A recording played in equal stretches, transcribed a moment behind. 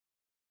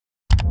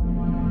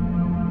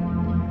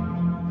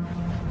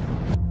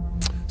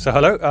So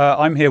hello,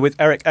 I'm here with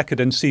Erik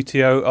Ekudden,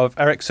 CTO of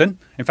Ericsson.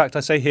 In fact, I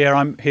say here,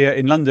 I'm here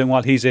in London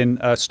while he's in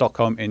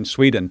Stockholm in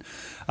Sweden.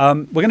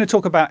 We're going to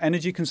talk about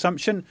energy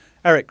consumption.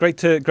 Erik, great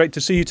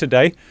to see you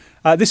today.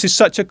 This is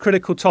such a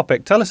critical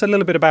topic. Tell us a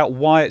little bit about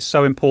why it's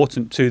so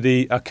important to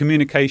the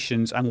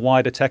communications and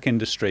wider tech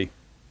industry.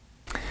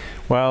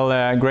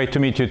 Well, great to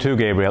meet you too,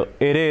 Gabriel.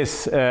 It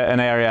is an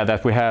area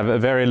that we have a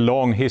very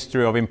long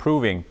history of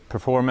improving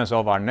performance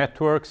of our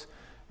networks.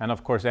 And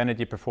of course,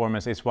 energy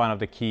performance is one of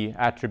the key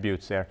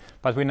attributes there.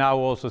 But we now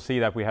also see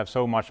that we have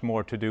so much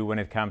more to do when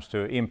it comes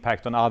to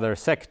impact on other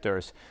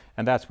sectors.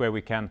 And that's where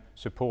we can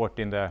support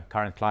in the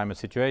current climate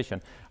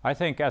situation. I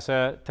think as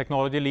a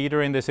technology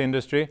leader in this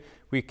industry,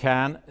 we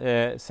can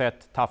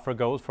set tougher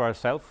goals for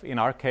ourselves. In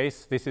our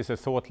case, this is a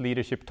thought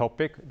leadership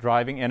topic,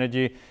 driving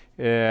energy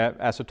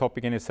as a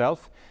topic in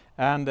itself.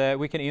 And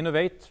we can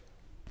innovate,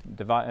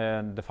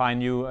 define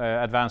new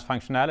advanced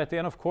functionality,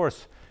 and of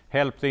course,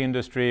 help the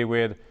industry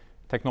with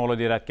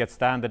technology that gets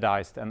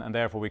standardized and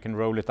therefore we can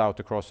roll it out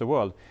across the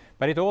world.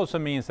 But it also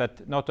means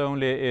that not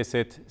only is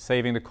it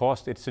saving the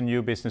cost, it's a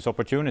new business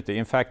opportunity.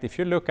 In fact, if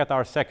you look at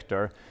our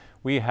sector,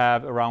 we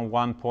have around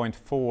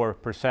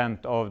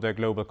 1.4% of the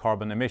global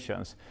carbon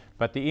emissions.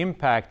 But the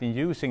impact in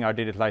using our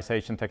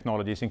digitalization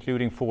technologies,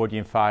 including 4G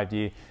and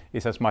 5G,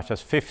 is as much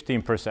as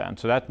 15%.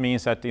 So that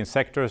means that in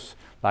sectors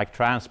like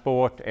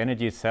transport,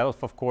 energy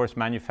itself, of course,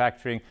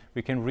 manufacturing,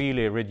 we can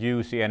really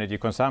reduce the energy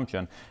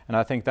consumption. And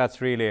I think that's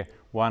really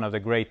one of the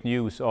great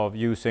news of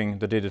using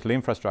the digital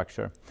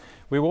infrastructure.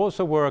 We've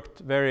also worked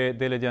very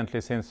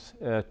diligently since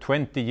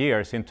 20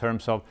 years in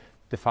terms of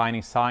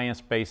defining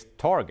science-based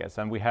targets,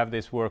 and we have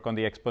this work on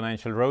the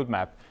exponential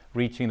roadmap,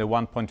 reaching the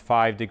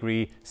 1.5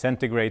 degree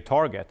centigrade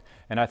target.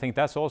 And I think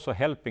that's also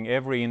helping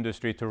every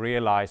industry to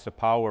realize the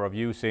power of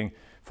using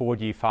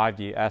 4G,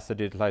 5G as the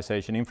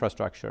digitalization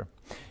infrastructure.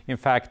 In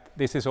fact,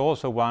 this is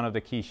also one of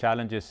the key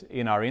challenges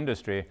in our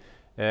industry.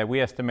 We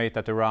estimate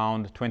that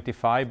around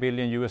 $25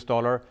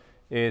 billion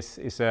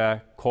is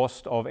a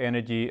cost of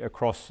energy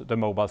across the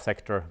mobile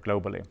sector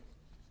globally.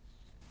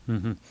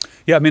 Mm-hmm.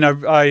 Yeah, I mean,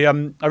 I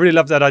really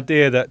love that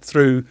idea that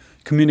through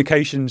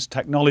communications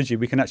technology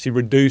we can actually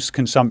reduce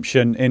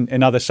consumption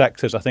in other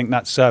sectors. I think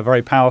that's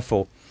very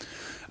powerful.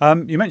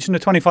 You mentioned the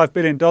 $25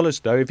 billion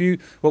though.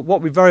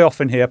 What we very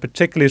often hear,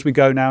 particularly as we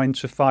go now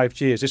into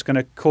 5G, is this going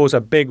to cause a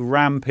big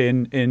ramp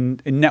in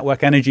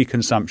network energy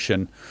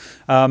consumption.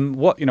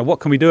 What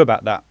can we do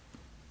about that?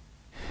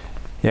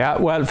 Yeah,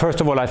 well,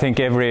 first of all, I think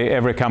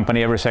every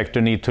company, every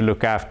sector need to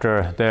look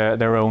after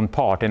their own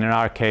part. And in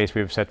our case,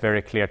 we've set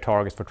very clear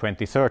targets for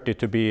 2030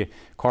 to be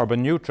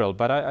carbon neutral.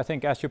 But I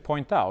think, as you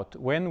point out,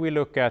 when we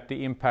look at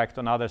the impact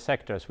on other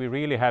sectors, we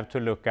really have to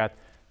look at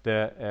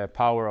the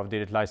power of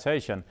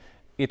digitalization.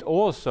 It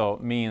also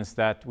means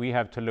that we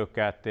have to look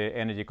at the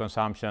energy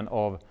consumption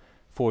of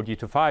 4G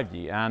to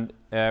 5G. And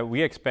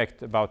we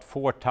expect about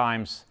 4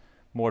 times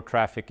more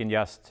traffic in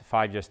just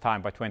 5 years'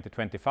 time by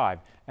 2025.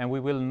 And we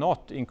will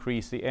not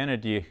increase the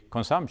energy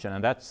consumption.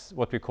 And that's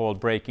what we call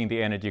breaking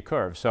the energy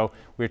curve. So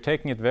we're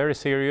taking it very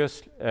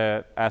serious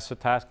as a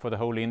task for the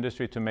whole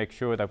industry to make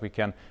sure that we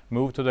can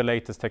move to the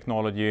latest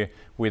technology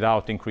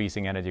without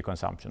increasing energy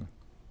consumption.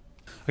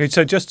 Okay,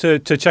 so just to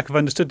check if I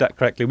understood that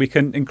correctly, we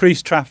can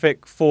increase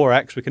traffic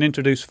 4x, we can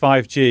introduce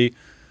 5G,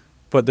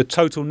 but the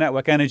total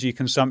network energy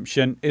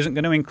consumption isn't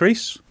going to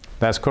increase?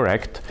 That's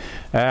correct.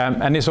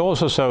 And it's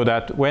also so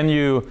that when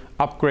you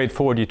upgrade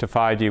 4G to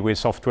 5G with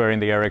software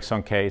in the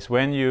Ericsson case,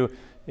 when you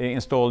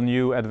install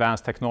new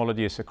advanced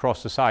technologies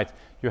across the site,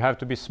 you have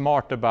to be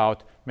smart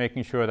about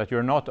making sure that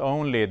you're not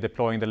only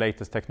deploying the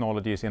latest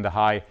technologies in the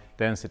high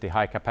density,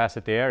 high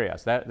capacity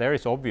areas. There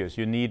is obvious.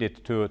 You need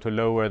it to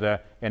lower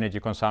the energy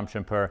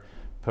consumption per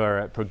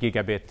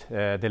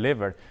gigabit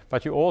delivered.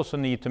 But you also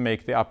need to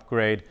make the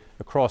upgrade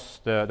across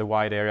the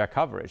wide area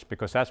coverage,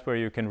 because that's where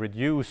you can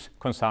reduce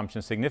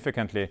consumption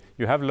significantly.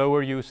 You have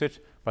lower usage,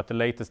 but the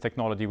latest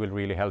technology will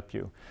really help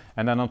you.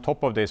 And then on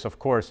top of this, of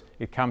course,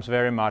 it comes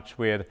very much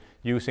with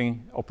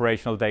using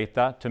operational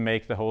data to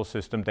make the whole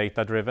system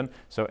data driven.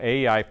 So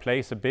AI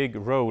plays a big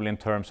role in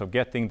terms of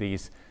getting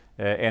these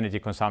energy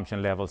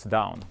consumption levels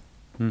down.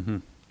 Mm-hmm.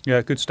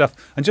 Yeah, good stuff.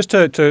 And just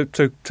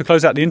to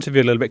close out the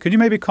interview a little bit, could you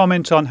maybe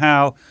comment on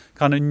how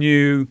kind of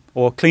new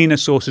or cleaner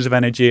sources of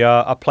energy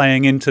are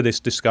playing into this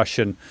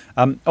discussion?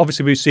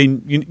 Obviously, we've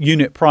seen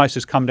unit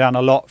prices come down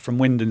a lot from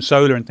wind and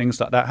solar and things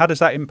like that. How does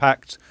that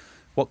impact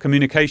what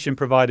communication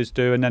providers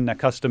do and then their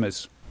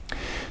customers?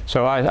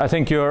 So I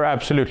think you're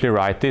absolutely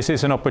right. This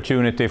is an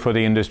opportunity for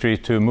the industry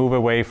to move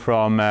away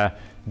from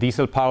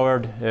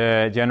diesel-powered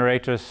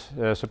generators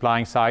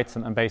supplying sites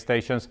and base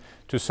stations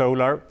to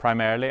solar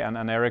primarily,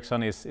 and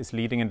Ericsson is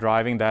leading and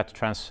driving that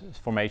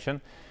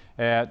transformation.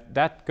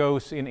 That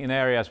goes in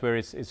areas where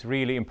it's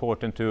really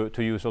important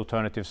to use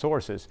alternative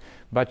sources.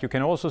 But you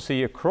can also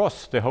see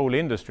across the whole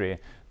industry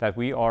that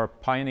we are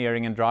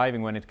pioneering and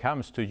driving when it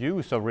comes to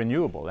use of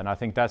renewable, and I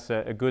think that's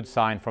a good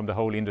sign from the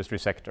whole industry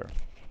sector.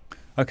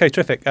 Okay,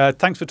 terrific.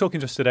 Thanks for talking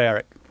to us today,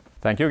 Erik.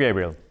 Thank you,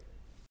 Gabriel.